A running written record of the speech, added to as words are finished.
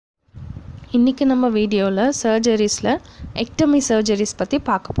இன்றைக்கி நம்ம வீடியோவில் சர்ஜரிஸில் ectomy சர்ஜரிஸ் பற்றி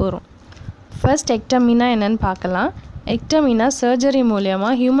பார்க்க போகிறோம். ஃபர்ஸ்ட் ectomyனா என்னென்னு பார்க்கலாம். ectomyனா சர்ஜரி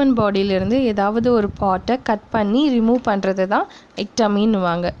மூலமாக ஹியூமன் பாடியிலேருந்து ஏதாவது ஒரு பார்ட்டை கட் பண்ணி ரிமூவ் பண்ணுறது தான்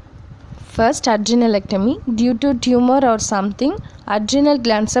ectomyன்னுவாங்க. First adrenal ectomy due to tumour or something adrenal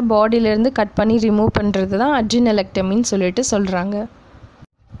glands-ஐ பாடியிலேருந்து cut பண்ணி ரிமூவ் பண்ணுறது தான் adrenal ectomyன்னு சொல்கிறாங்க.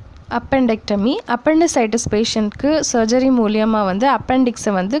 அப்பெண்டெக்டமி அப்பெண்டிசைட்டிஸ் பேஷண்ட்க்கு சர்ஜரி மூலியமாக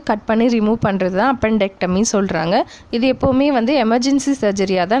அப்பெண்டிக்ஸை கட் பண்ணி ரிமூவ் பண்ணுறது தான் அப்பெண்டெக்டமி சொல்கிறாங்க. இது எப்போவுமே எமர்ஜென்சி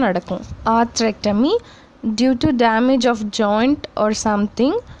சர்ஜரியாக தான் நடக்கும். ஆர்த்ரெக்டமி due to damage of joint or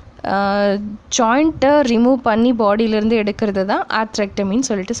something ஜாயிண்ட்டை remove பண்ணி பாடியிலேருந்து எடுக்கிறது தான் ஆர்த்ரெக்டமின்னு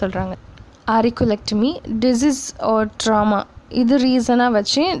சொல்கிறாங்க. ஆரிகுலெக்டமி டிசீஸ் ஆர் ட்ராமா இது ரீசனாக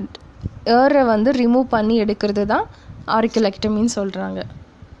வச்சு ஏரை ரிமூவ் பண்ணி எடுக்கிறது தான் ஆரிகுலெக்டமின்னு சொல்கிறாங்க.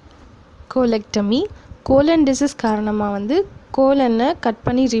 கோலெக்டமி கோலன் டிசீஸ் காரணமாக கோலனை கட்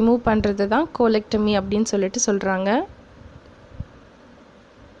பண்ணி ரிமூவ் பண்ணுறது தான் கோலெக்டமி அப்படின்னு சொல்கிறாங்க.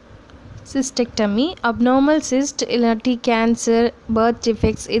 சிஸ்டெக்டமி அப்நார்மல் சிஸ்ட் இல்லாட்டி கேன்சர் பர்த்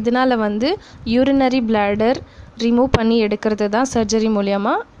டிஃபெக்ட்ஸ் இதனால் யூரினரி bladder ரிமூவ் பண்ணி எடுக்கிறது தான் சர்ஜரி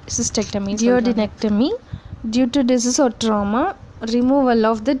மூலியமாக சிஸ்டெக்டமி. டியோடினெக்டமி due to disease R drama removal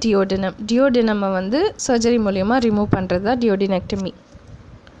of the டியோடினமை surgery மூலியமாக ரிமூவ் பண்ணுறது தான் டியோடினெக்டமி.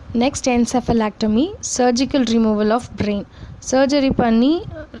 Next என்செஃபலாக்டமி surgical removal of brain surgery பண்ணி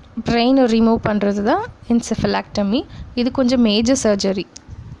பிரெயினை ரிமூவ் பண்ணுறது தான் என்செஃபலாக்டமி. இது கொஞ்சம் major surgery.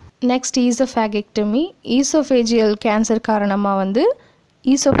 Next ஈசோஃபேகெக்டமி oesophageal cancer காரணமாக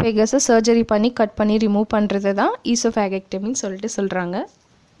ஈசோஃபேகஸை சர்ஜரி பண்ணி கட் பண்ணி ரிமூவ் பண்ணுறது தான் ஈசோஃபேகெக்டமின்னு சொல்கிறாங்க.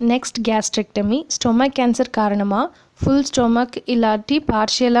 நெக்ஸ்ட் கேஸ்ட்ரெக்டமி ஸ்டொமக் கேன்சர் காரணமாக ஃபுல் ஸ்டொமக் இல்லாட்டி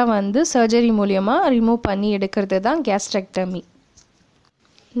பார்ஷியலாக சர்ஜரி மூலியமாக ரிமூவ் பண்ணி எடுக்கிறது தான் கேஸ்ட்ரெக்டமி.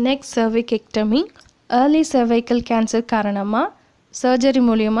 Next cervicectomy early cervical cancer காரணமாக சர்ஜரி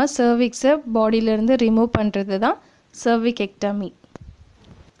மூலியமாக cervixை பாடியிலேருந்து ரிமூவ் பண்ணுறது தான் cervicectomy.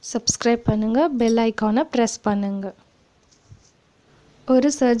 சப்ஸ்கிரைப் பண்ணுங்கள், பெல் ஐக்கானை ப்ரெஸ் பண்ணுங்கள்.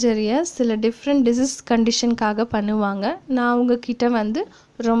 ஒரு சர்ஜரியை சில டிஃப்ரெண்ட் டிசீஸ் கண்டிஷனுக்காக பண்ணுவாங்க. நான் உங்ககிட்ட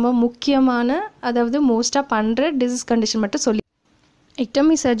ரொம்ப முக்கியமான அதாவது மோஸ்ட்டாக பண்ணுற டிசீஸ் கண்டிஷன் மட்டும் சொல்லி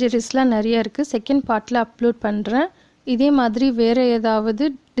ectomy சர்ஜரிஸ்லாம் நிறைய இருக்குது. செகண்ட் பார்ட்டில் அப்லோட் பண்ணுறேன். இதே மாதிரி வேறு ஏதாவது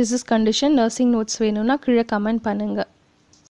டிசீஸ் கண்டிஷன் நர்சிங் நோட்ஸ் வேணும்னா கீழே கமெண்ட் பண்ணுங்கள்.